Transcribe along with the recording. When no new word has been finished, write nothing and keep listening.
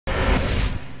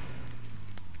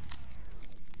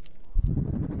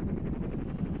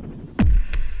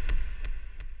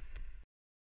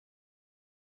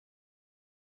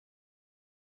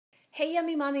Hey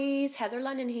Yummy Mummies, Heather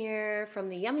London here from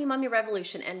the Yummy Mummy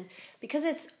Revolution, and because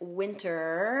it's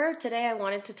winter, today I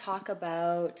wanted to talk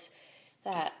about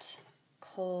that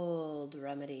cold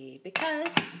remedy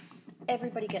because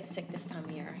everybody gets sick this time of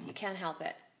year. You can't help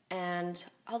it. And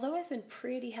although I've been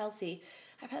pretty healthy,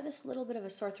 I've had this little bit of a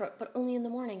sore throat, but only in the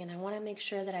morning, and I want to make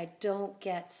sure that I don't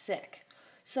get sick.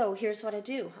 So here's what I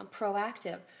do. I'm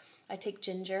proactive. I take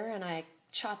ginger and I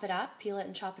chop it up, peel it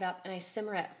and chop it up, and I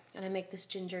simmer it, and I make this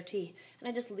ginger tea. And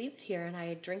I just leave it here, and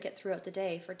I drink it throughout the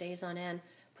day for days on end,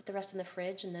 put the rest in the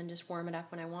fridge, and then just warm it up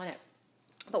when I want it.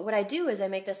 But what I do is I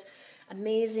make this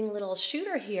amazing little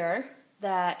shooter here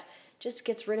that just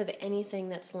gets rid of anything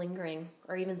that's lingering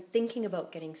or even thinking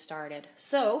about getting started.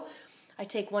 So I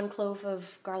take 1 clove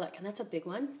of garlic, and that's a big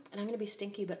one, and I'm going to be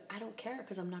stinky, but I don't care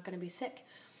because I'm not going to be sick.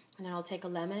 And then I'll take a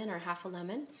lemon or half a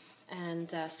lemon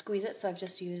and squeeze it. So I've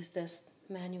just used this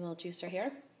manual juicer here.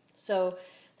 So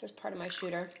there's part of my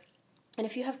shooter. And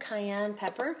if you have cayenne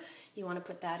pepper, you want to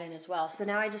put that in as well. So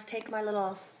now I just take my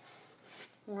little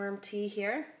warm tea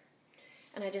here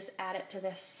and I just add it to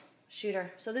this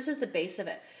shooter. So this is the base of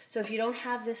it. So if you don't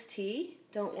have this tea,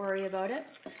 don't worry about it.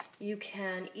 You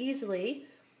can easily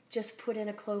just put in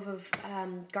a clove of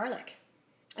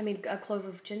a clove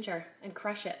of ginger and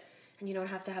crush it. And you don't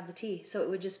have to have the tea. So it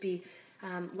would just be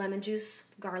lemon juice,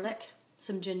 garlic,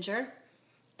 some ginger,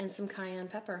 and some cayenne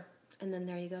pepper. And then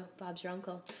there you go, Bob's your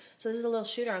uncle. So this is a little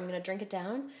shooter. I'm going to drink it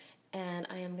down, and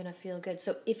I am going to feel good.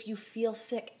 So if you feel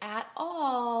sick at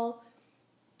all,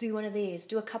 do one of these.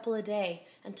 Do a couple a day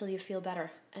until you feel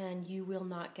better, and you will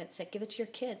not get sick. Give it to your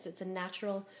kids. It's a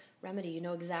natural remedy. You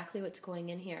know exactly what's going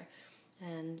in here,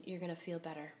 and you're going to feel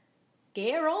better.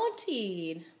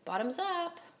 Guaranteed. Bottoms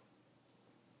up.